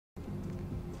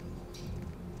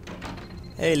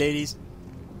Hey, ladies.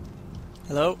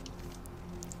 Hello?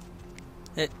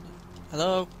 Hey,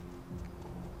 hello?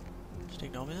 Just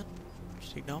ignore me then?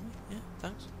 Just ignore me? Yeah,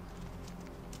 thanks.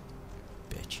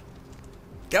 Bitch.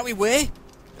 Get out of my way!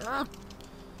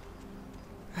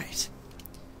 Right.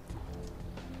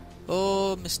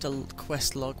 Oh, Mr.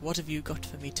 Questlog, what have you got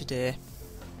for me today?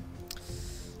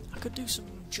 I could do some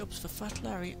jobs for Fat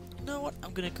Larry. You know what?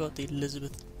 I'm gonna go to the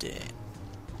Elizabeth DANE.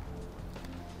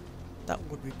 That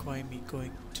would require me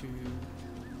going to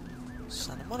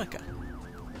Santa Monica.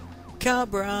 Car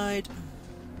bride!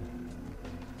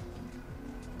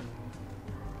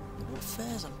 What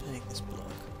fares I'm paying this bloke?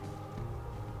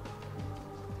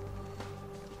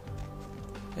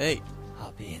 Hey.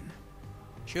 Hop in.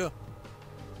 Sure.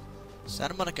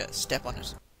 Santa Monica, step on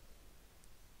it.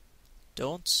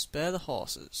 Don't spare the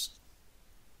horses.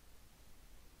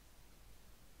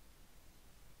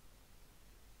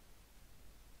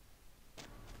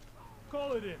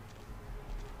 Call it in.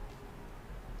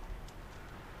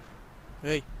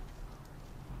 Hey.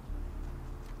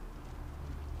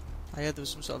 I heard there was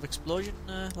some sort of explosion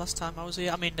last time I was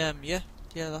here. I mean, yeah,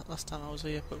 last time I was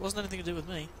here, but it wasn't anything to do with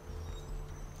me,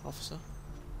 officer.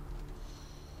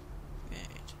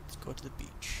 Right, let's go to the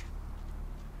beach.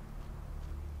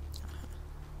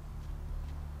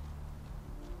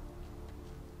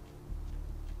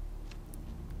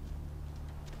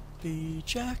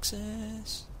 Beach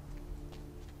access.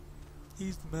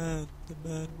 He's the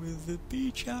man with the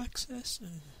beach access.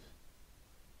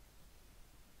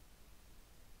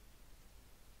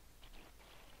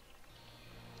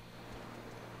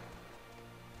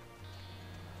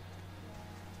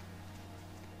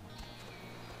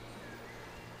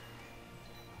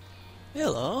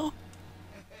 Hello.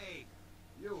 Hey,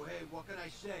 what can I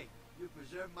say? You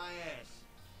preserved my ass.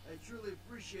 I truly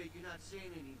appreciate you not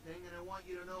saying anything, and I want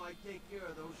you to know I take care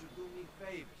of those who do me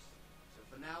favors. So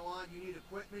from now on, you need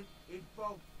equipment,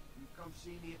 info, you come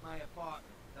see me at my apartment.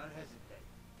 Don't hesitate.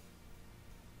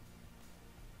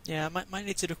 Yeah, I might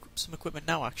need to do some equipment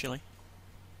now, actually.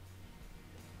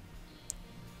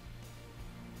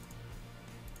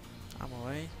 I'm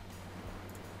away.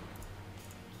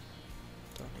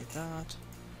 Don't need that.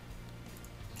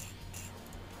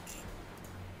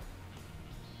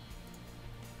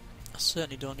 I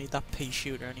certainly don't need that pea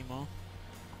shooter anymore.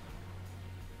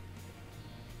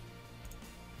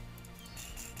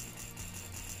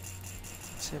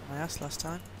 Saved my ass last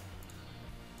time.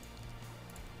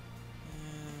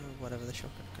 Whatever the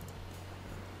shotgun can.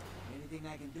 Anything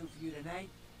I can do for you tonight?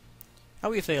 How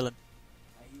are you feeling?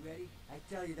 Are you ready? I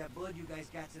tell you, that blood you guys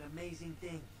got's an amazing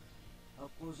thing.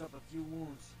 Help close up a few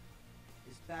wounds.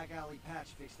 This back alley patch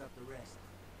fixed up the rest.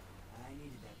 I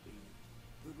needed that beating.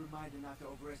 Good reminder not to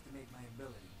overestimate my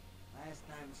ability. Last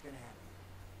time it's gonna happen.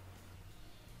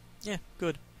 Yeah,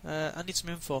 good. I need some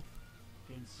info.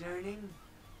 Concerning?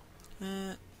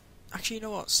 Actually, you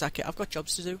know what? Sack it. I've got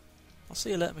jobs to do. I'll see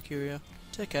you later, Mercurio.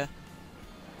 Take care.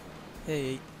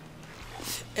 Hey.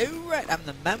 Alright, I'm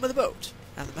the man with the boat.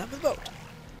 I'm the man with the boat.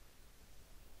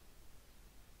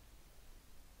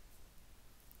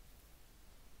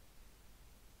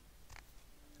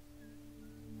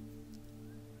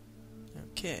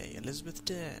 Okay, Elizabeth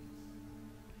DANE.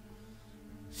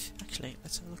 Actually,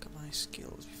 let's have a look at my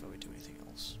skills before we do anything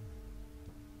else.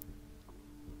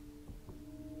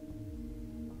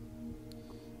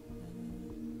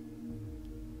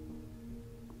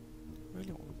 I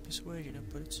really want to persuade you,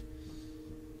 but it's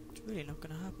really not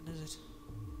going to happen, is it?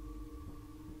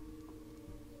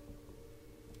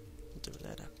 We'll do it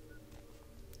later.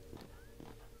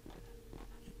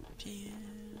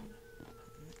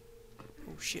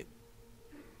 Oh shit.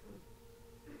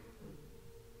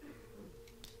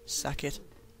 Sack it.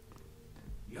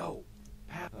 Yo,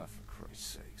 Papa, for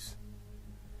Christ's sakes.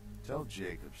 Tell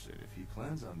Jacobson if he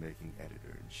plans on making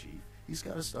editor-in-chief, he's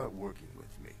got to start working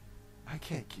with me. I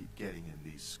can't keep getting him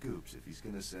these scoops if he's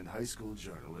going to send high school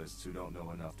journalists who don't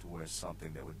know enough to wear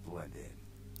something that would blend in.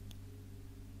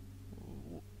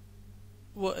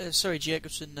 What? Sorry,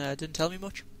 Jacobson didn't tell me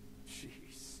much.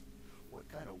 Jeez. What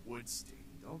kind of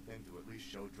Woodstein don't think to at least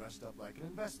show dressed up like an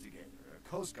investigator or a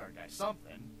Coast Guard guy,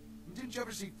 something? Didn't you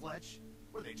ever see Fletch?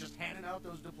 Were they just handing out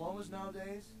those diplomas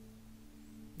nowadays?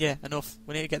 Yeah, enough.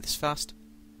 We need to get this fast.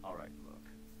 Alright, look.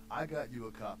 I got you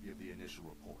a copy of the initial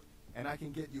report, and I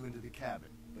can get you into the cabin,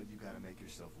 but you gotta make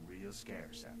yourself real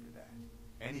scarce after that.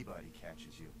 Anybody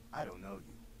catches you, I don't know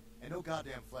you. And no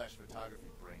goddamn flash photography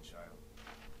brainchild.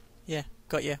 Yeah,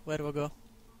 got you. Where do I go?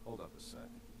 Hold up a sec.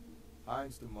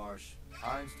 Hines to Marsh.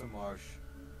 Hines to Marsh.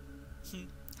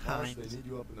 Hines. They need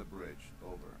you up in the bridge.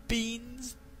 Over.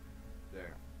 Beans.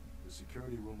 There. The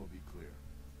security room will be clear.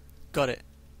 Got it.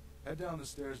 Head down the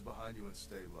stairs behind you and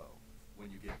stay low. When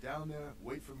you get down there,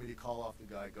 wait for me to call off the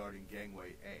guy guarding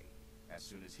gangway A. As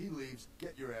soon as he leaves,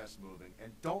 get your ass moving,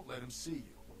 and don't let him see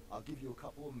you. I'll give you a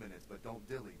couple of minutes, but don't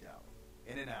dilly-dally.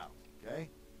 In and out, okay?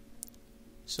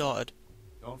 Sorted.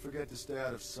 Don't forget to stay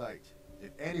out of sight.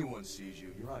 If anyone sees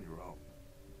you, you're on your own.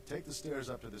 Take the stairs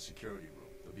up to the security room.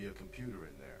 There'll be a computer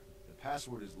in there. The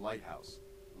password is Lighthouse.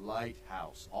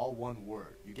 Lighthouse. All one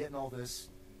word. You getting all this?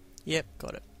 Yep,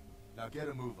 got it. Now get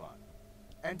a move on.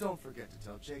 And don't forget to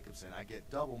tell Jacobson I get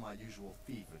double my usual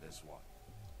fee for this one.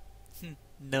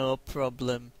 No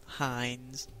problem,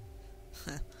 Hines.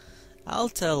 I'll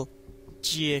tell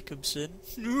Jacobson.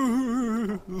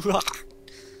 Right.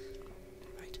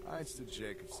 Hines to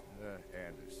Jacobson.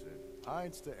 Anderson.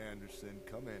 Hines to Anderson.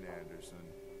 Come in, Anderson.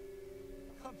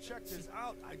 Come check this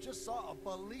out. I just saw a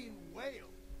baleen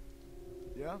whale.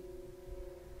 Yeah?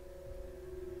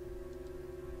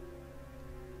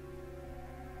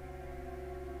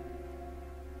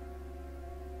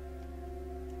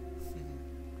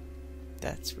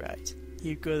 That's right.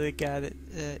 You got the guy that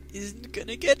isn't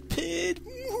gonna get paid.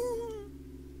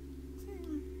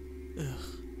 Ugh.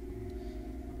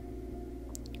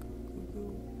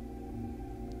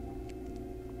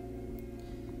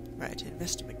 Right,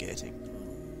 investigating.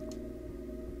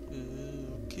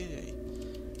 Okay.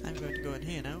 I'm going to go in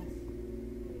here now.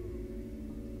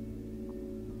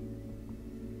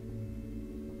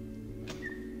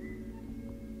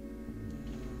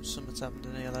 Something's happened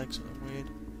in here, like something weird.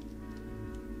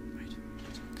 Right.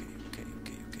 Okay.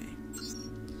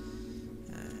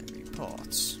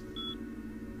 Reports.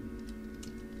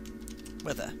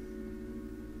 Weather.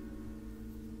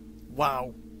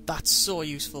 Wow, that's so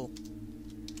useful.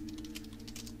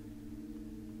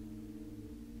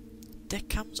 Deck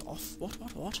cams off.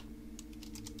 What?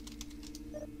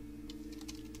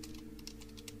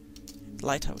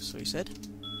 Lighthouse, so he said.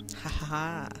 Ha ha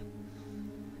ha.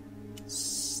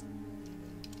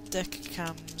 Deck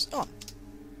cams on.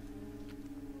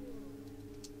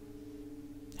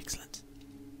 Excellent.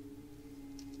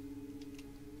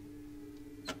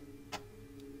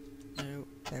 No,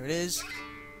 there it is.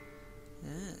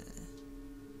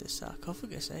 The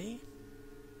sarcophagus, eh?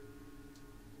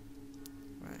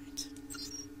 Right.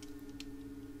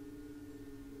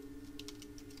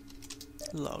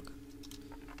 Log.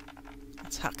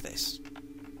 Let's hack this.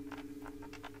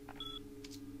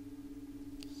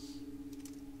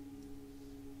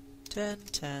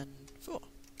 Ten, 4.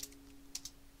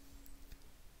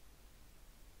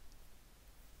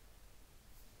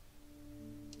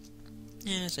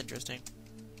 Yeah, it's interesting.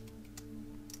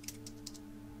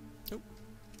 Nope.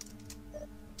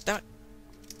 Damn it.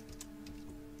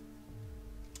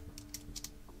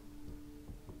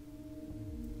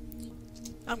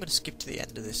 I'm going to skip to the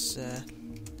end of this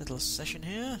little session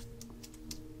here.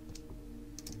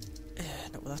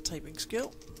 Not with that typing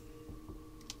skill.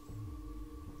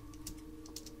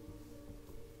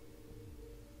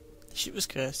 She was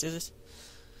cursed, is it?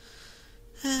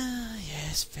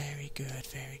 Yes, very good,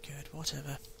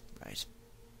 whatever. Right.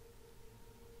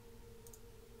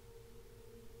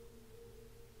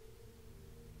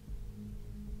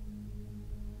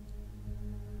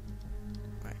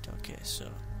 Right, okay, so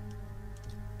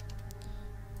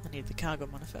I need the cargo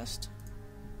manifest.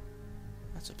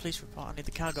 That's a police report, I need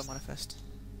the cargo manifest.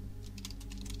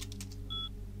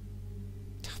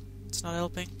 It's not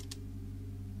helping.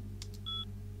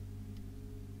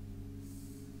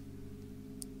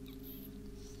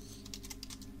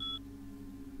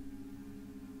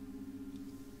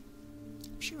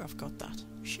 Sure I've got that.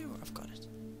 Sure I've got it.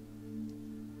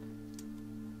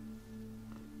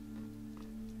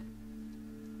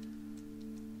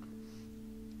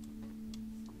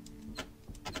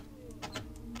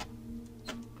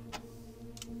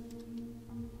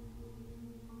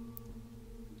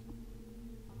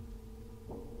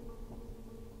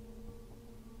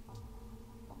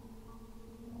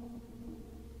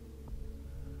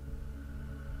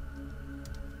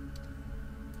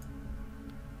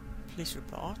 Police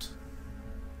report.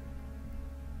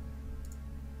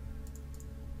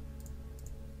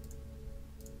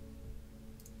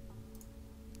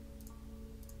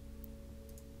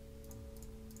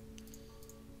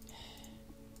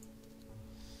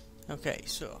 Okay,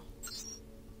 so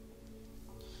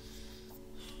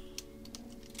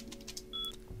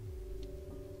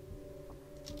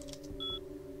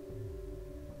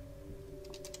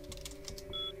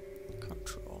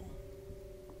control.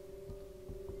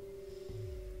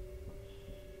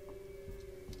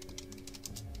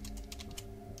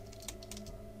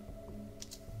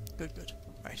 Good.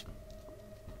 Right.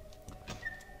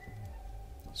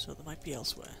 So there might be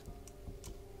elsewhere.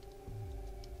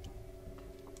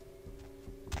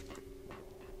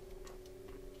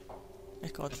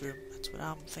 Records room. That's what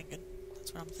I'm thinking.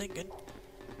 That's what I'm thinking.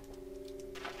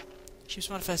 Chief's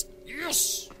Manifest.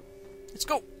 Yes! Let's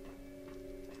go!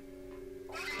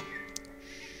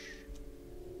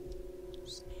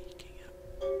 Sneaking up.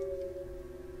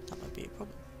 That might be a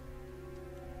problem.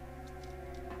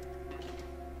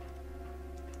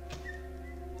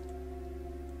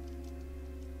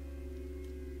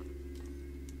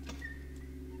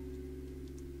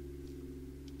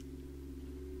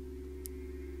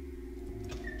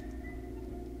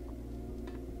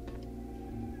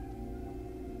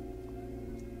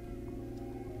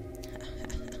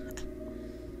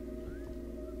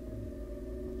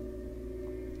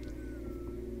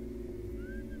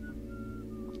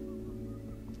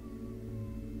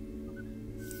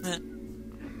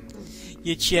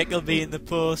 Your check will be in the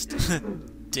post.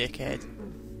 Dickhead.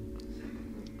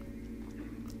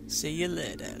 See you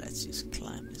later. Let's just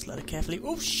climb this ladder carefully.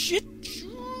 Oh shit!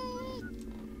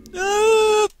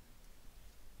 Ah!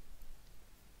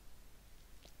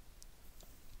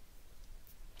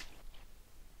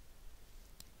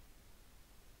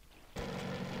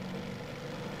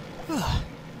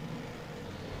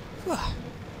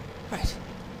 Right.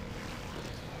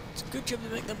 It's a good job to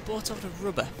make them boats out of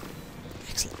rubber.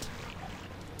 Excellent.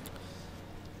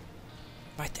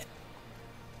 Right then.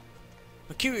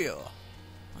 Mercurio.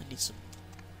 I need some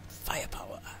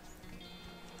firepower.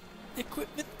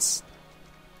 Equipment.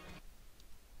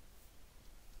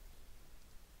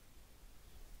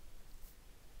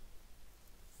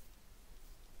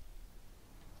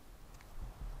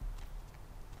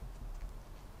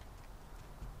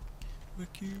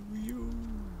 Mercurio.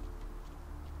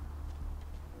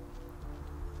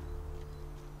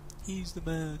 He's the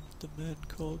man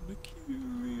called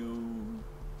Mercurio.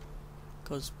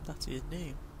 'Cause that's his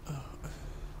name. Oh.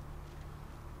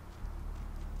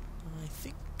 I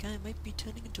think I might be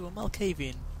turning into a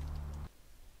Malkavian.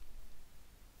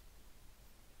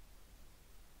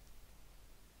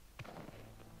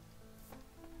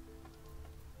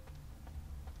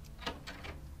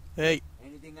 Hey.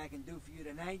 Anything I can do for you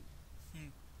tonight?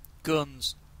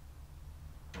 Guns.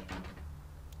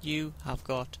 You have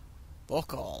got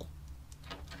fuck all.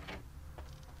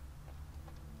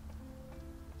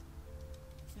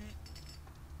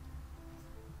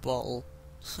 Bottle.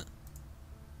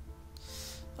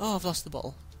 Oh, I've lost the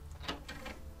bottle.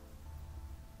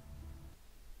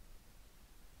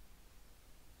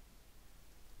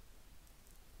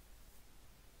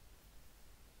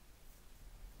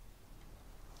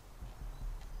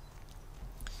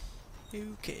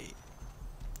 Okay.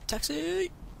 Taxi!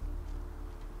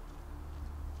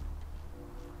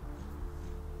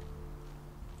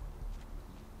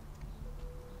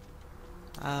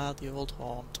 Ah, the old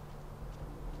haunt.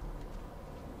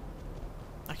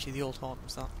 Actually, the old haunt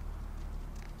was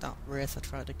that wraith I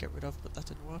tried to get rid of, but that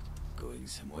didn't work. Going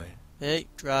somewhere? Hey,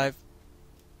 drive.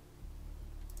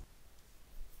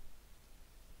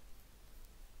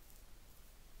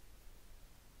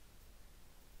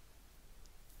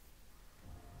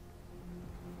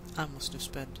 I must have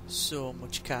spent so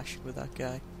much cash with that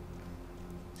guy.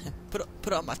 Put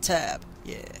it on my tab,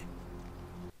 yeah.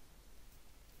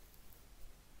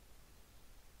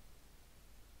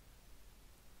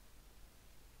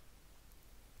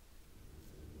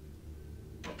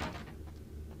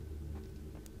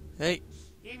 Hey.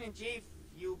 Evening, Chief.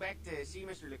 You back to see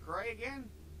Mr. LaCroix again?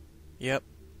 Yep.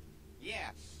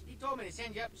 Yeah, he told me to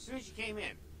send you up as soon as you came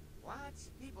in. Lots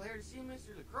of people here to see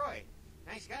Mr. LaCroix.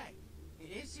 Nice guy.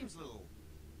 His seems a little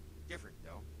different,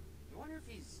 though. I wonder if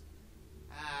he's...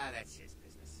 that's his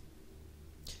business.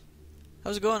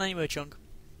 How's it going anyway, Chunk?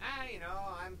 You know,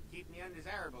 I'm keeping the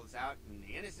undesirables out and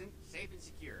the innocent safe and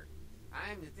secure.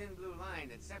 I'm the thin blue line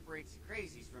that separates the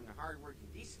crazies from the hard-working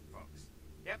decent folks.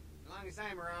 Yep, as long as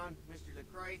I'm around, Mr.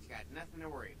 LaCroix's got nothing to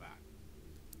worry about.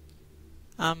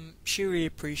 I'm sure he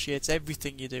appreciates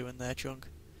everything you do in there, Chunk.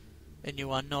 And you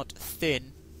are not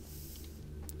thin.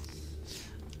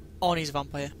 Or he's a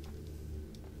vampire.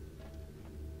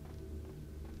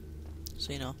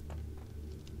 So you know.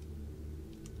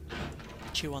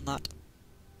 Chew on that.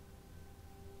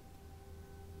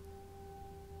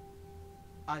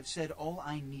 I've said all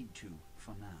I need to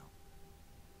for now.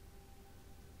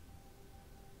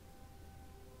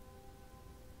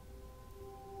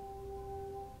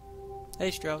 Hey,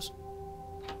 Strauss.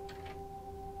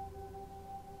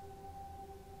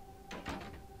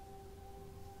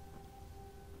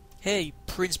 Hey,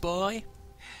 Prince Boy.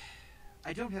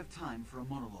 I don't have time for a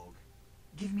monologue.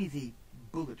 Give me the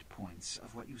bullet points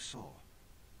of what you saw.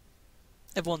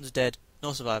 Everyone's dead.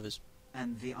 No survivors.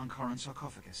 And the Ankaran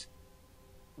sarcophagus.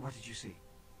 What did you see?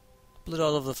 Blood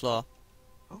all over the floor.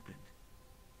 Opened.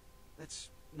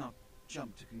 let's not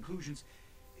jump to conclusions.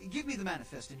 Give me the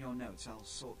manifest in your notes. I'll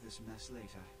sort this mess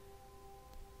later.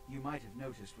 You might have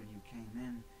noticed when you came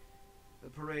in, the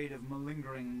parade of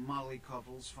malingering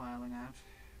mollycoddles filing out.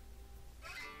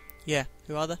 Yeah,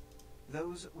 who are they?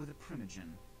 Those were the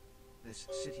Primogen, this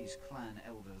city's clan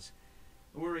elders.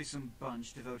 A worrisome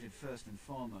bunch devoted first and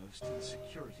foremost to the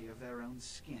security of their own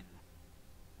skin.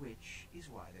 Which is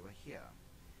why they were here.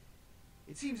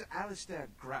 It seems Alistair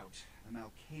Grout, the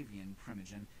Malkavian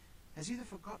Primogen, has either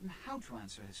forgotten how to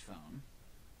answer his phone,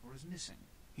 or is missing.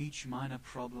 Each minor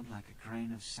problem like a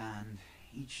grain of sand.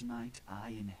 Each night I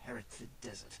inherit the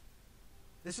desert.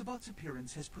 The Sabbat's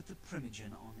appearance has put the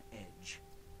Primogen on edge.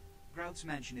 Grout's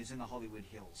mansion is in the Hollywood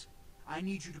Hills. I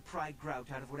need you to pry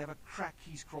Grout out of whatever crack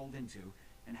he's crawled into,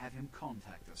 and have him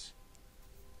contact us.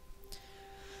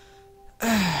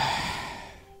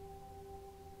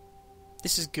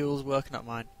 This is ghouls working at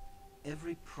mine.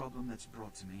 Every problem that's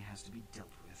brought to me has to be dealt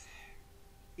with.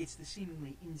 It's the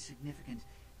seemingly insignificant,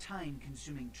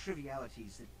 time-consuming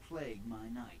trivialities that plague my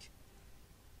night.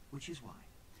 Which is why,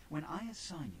 when I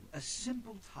assign you a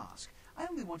simple task, I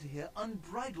only want to hear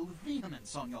unbridled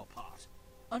vehemence on your part.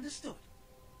 Understood?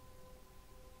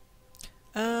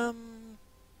 How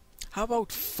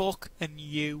about fuck and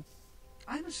you?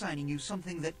 I'm assigning you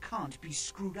something that can't be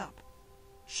screwed up.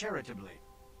 Charitably.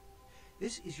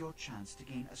 This is your chance to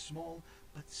gain a small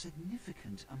but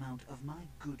significant amount of my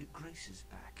good graces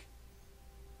back.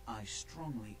 I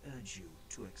strongly urge you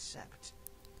to accept.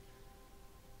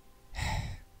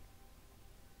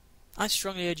 I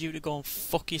strongly urge you to go and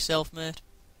fuck yourself, mate.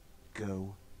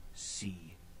 Go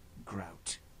see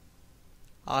Grout.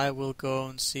 I will go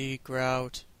and see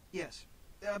Grout. Yes,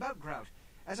 about Grout.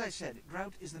 As I said,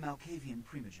 Grout is the Malkavian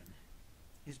Primogen.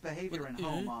 His behavior and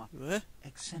home are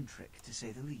eccentric, to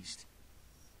say the least.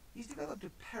 He's developed a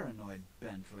paranoid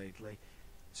bent lately,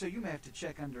 so you may have to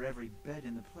check under every bed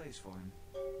in the place for him.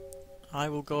 I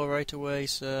will go right away,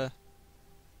 sir.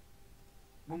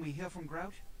 When we hear from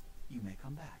Grout, you may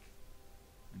come back.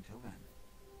 Until then.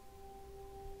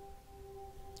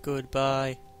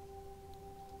 Goodbye.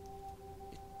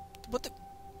 What the...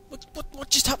 What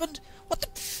just happened? What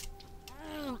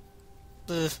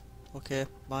the... Okay,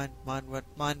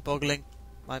 mind-boggling.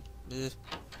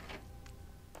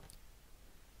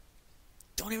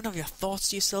 Don't even have your thoughts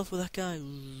to yourself with that guy.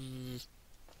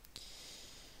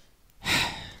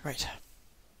 Right.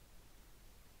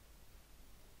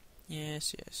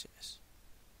 Yes.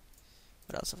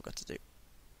 What else have I got to do?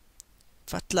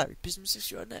 Fat Larry, business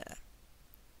extraordinaire.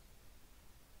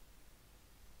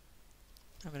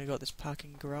 I'm gonna go to this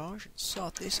parking garage and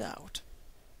sort this out.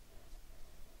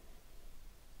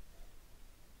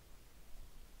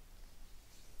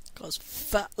 Because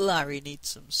Fat Larry needs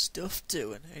some stuff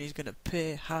doing, and he's gonna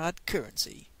pay hard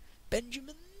currency.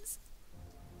 Benjamins?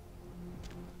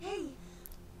 Hey!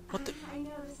 What the... I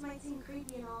know this might seem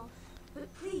creepy and all, but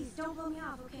please, don't blow me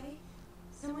off, okay?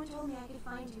 Someone told me I could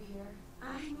find you here.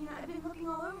 I mean, I've been looking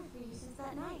all over for you since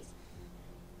that night.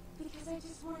 Because I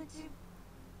just wanted to...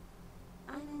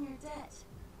 I'm in your debt.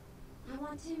 I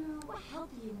want to help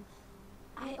you.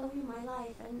 I owe you my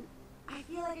life, and I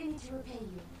feel like I need to repay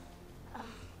you.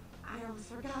 I almost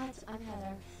forgot. I'm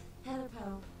Heather. Heather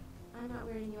Poe. I'm not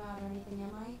weirding you out or anything,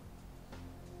 am I?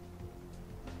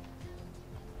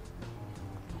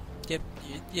 Yep,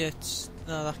 yeah, it's...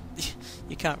 No, that,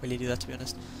 you can't really do that, to be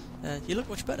honest. You look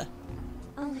much better.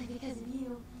 Only because of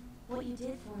you. What you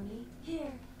did for me.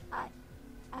 Here, I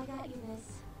got you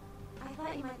this. I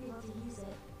thought you might be able to use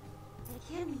it. It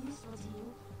can be useful to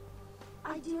you.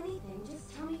 I'd do anything.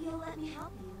 Just tell me you'll let me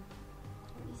help you.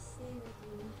 Let me stay with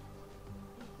you.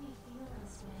 Make me feel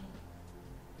this way.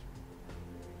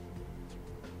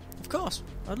 Of course.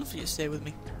 I'd love for you to stay with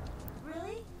me.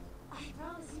 Really? I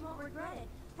promise you won't regret it.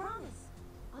 Promise.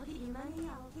 I'll get you money,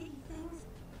 I'll get you things,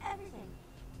 everything.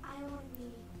 I want to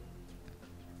be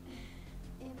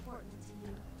important to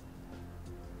you.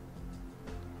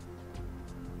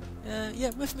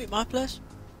 Yeah, with me at my place.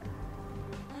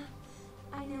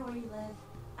 I know where you live.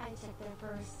 I checked there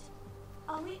first.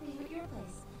 I'll wait for you at your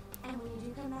place. And when you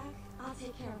do come back, I'll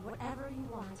take care of whatever you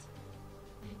want.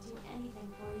 I'd do anything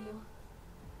for you.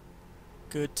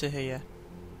 Good to hear.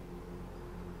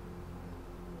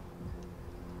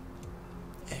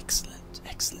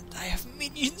 Excellent. I have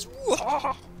minions.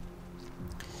 Whoa!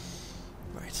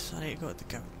 Right, so I need to go to the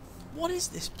garage. What is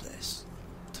this place?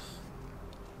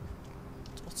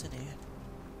 What's in here?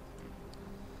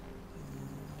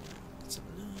 Let's have a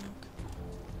look.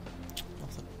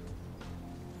 Nothing.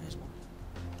 There's one.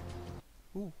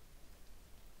 Ooh.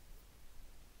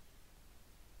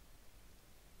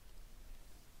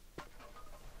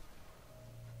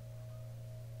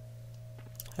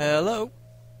 Hello?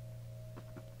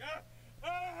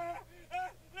 Help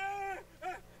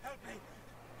me!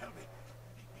 Help me!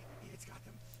 It's got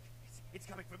them. It's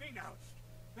coming for me now.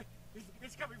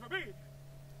 It's coming for me.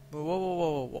 Whoa, whoa,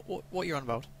 whoa, whoa. What are you on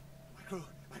about? My crew.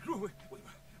 We were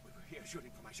here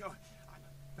shooting for my show. I'm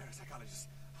a parapsychologist.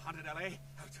 Haunted L.A.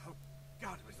 Oh,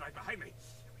 God, it was right behind me.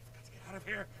 We've got to get out of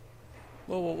here.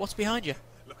 Whoa, whoa, what's behind you?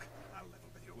 Look, I'll level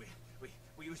with you.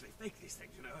 We usually fake these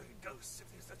things, you know, ghosts.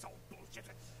 That's all bullshit.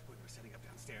 We were setting up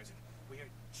downstairs, and weird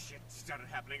shit started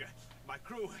happening. My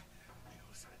crew, they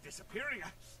all started disappearing.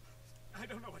 I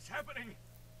don't know what's happening.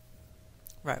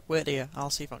 Right, wait here. I'll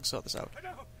see if I can sort this out.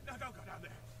 No, don't go down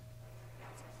there.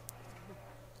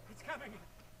 It's coming.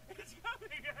 It's coming.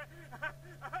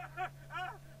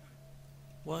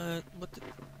 What the...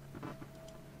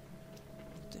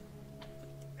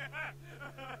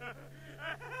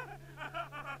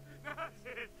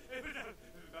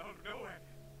 No way.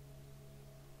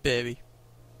 Baby.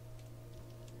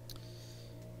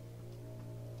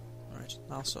 Right,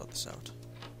 I'll sort this out.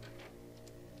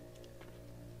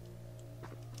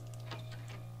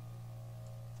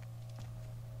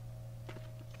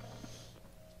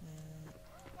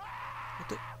 What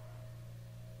the...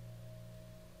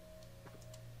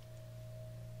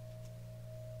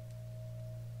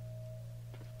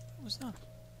 What was that?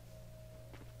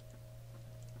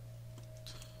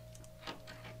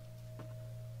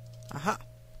 Aha!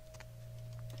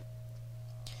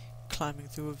 Climbing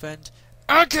through a vent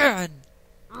again!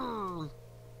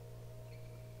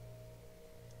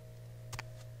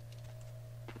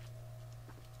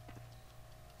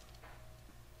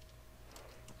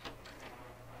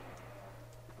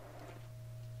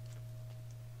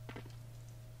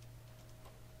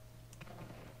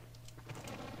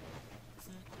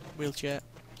 Wheelchair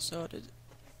sorted.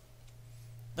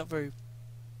 Not very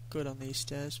good on these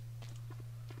stairs.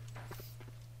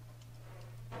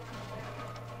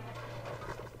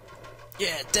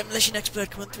 Yeah, demolition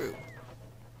expert coming through.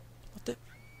 What the?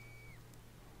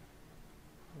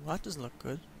 Well, that doesn't look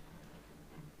good.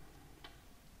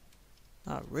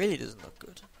 That really doesn't look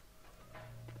good.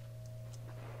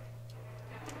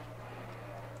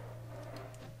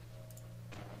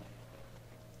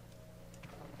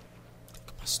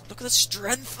 Look at the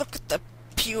strength. Look at the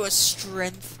pure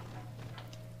strength.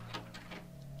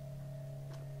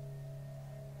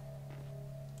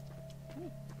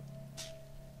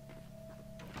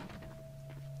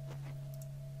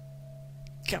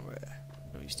 Camera,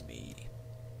 no use to me.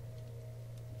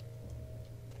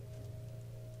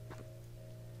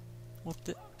 What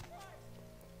the?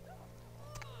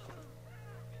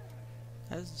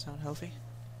 That doesn't sound healthy.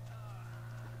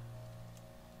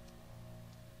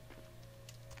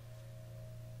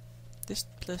 This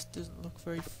place doesn't look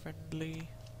very friendly.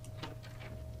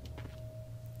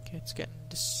 Okay, it's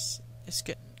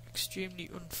getting extremely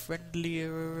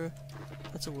unfriendlier.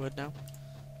 That's a word now.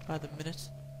 By the minute.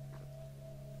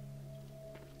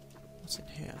 What's in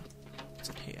here? What's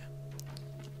in here?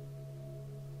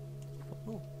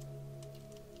 Oh.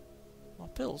 More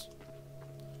pills.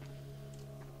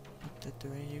 Not that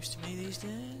they're any use to me these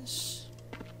days.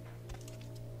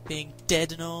 Being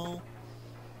dead and all.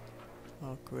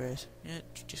 Oh great. Yeah,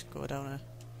 just go down a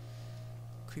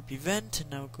creepy vent and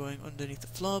now going underneath the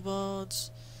floorboards.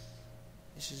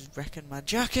 This is wrecking my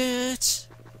jacket.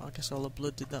 Well, I guess all the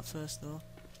blood did that first though.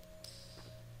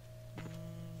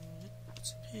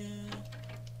 What's in here?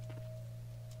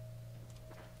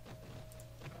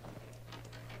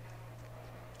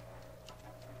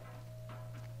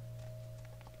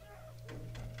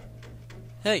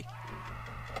 Hey!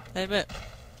 Hey mate!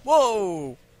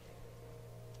 Whoa!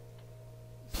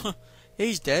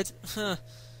 He's dead.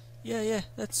 Yeah,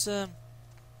 let's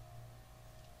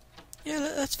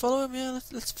let's follow him,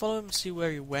 let's follow him and see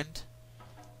where he went.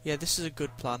 Yeah, this is a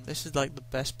good plan. This is like the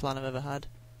best plan I've ever had.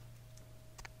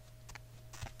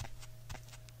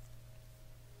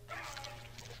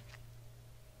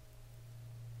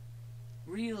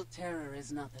 Real terror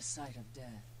is not the sight of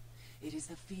death. It is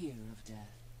the fear of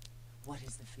death. What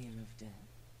is the fear of death?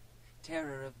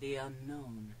 Terror of the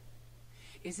unknown.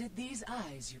 Is it these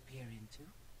eyes you peer into?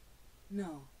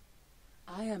 No,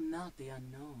 I am not the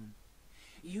unknown.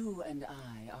 You and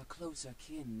I are closer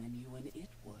kin than you and it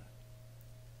were.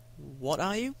 What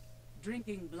are you?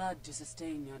 Drinking blood to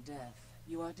sustain your death,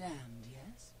 you are damned,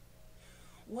 yes?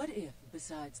 What if,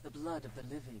 besides the blood of the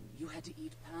living, you had to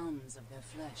eat pounds of their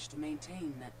flesh to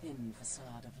maintain that thin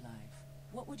facade of life?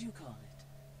 What would you call it?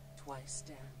 Twice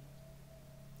damned?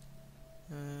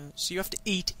 So you have to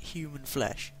eat human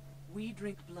flesh. We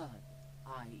drink blood,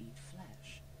 I eat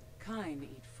flesh. Kine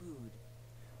eat food,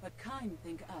 but kine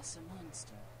think us a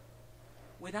monster.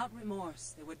 Without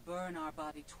remorse, they would burn our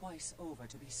body twice over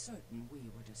to be certain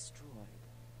we were destroyed.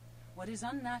 What is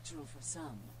unnatural for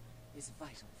some is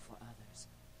vital for others.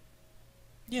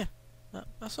 Yeah,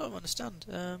 I sort of understand.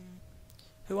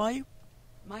 Who are you?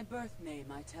 My birth name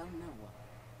I tell no one.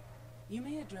 You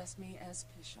may address me as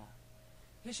Pisha.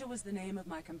 Pisha was the name of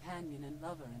my companion and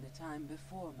lover in a time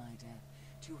before my death,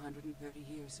 230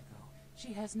 years ago.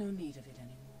 She has no need of it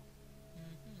anymore.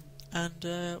 And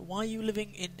why are you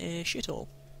living in a shithole?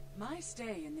 My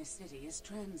stay in this city is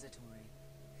transitory.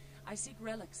 I seek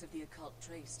relics of the occult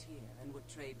traced here and would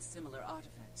trade similar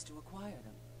artifacts to acquire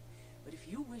them. But if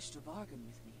you wish to bargain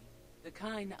with me, the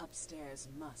kind upstairs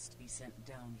must be sent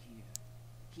down here.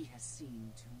 He has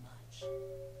seen too much.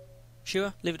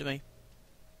 Sure, leave it to me.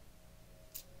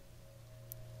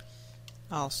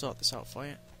 I'll sort this out for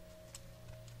you.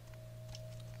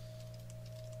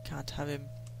 Can't have him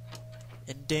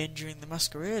endangering the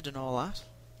Masquerade and all that.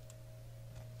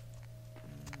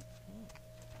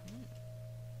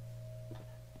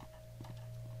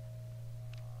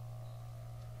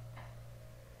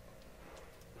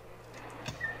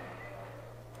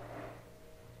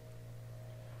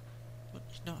 But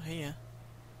he's not here.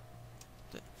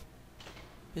 The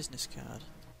business card.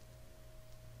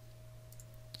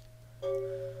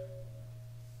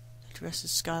 Address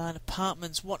is Skyline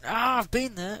Apartments. What? Ah, I've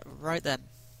been there. Right then.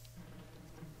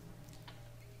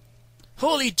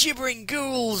 Holy gibbering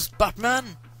ghouls,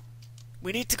 Batman!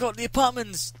 We need to go to the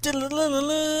apartments.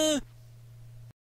 Diddle-a-la-la-la.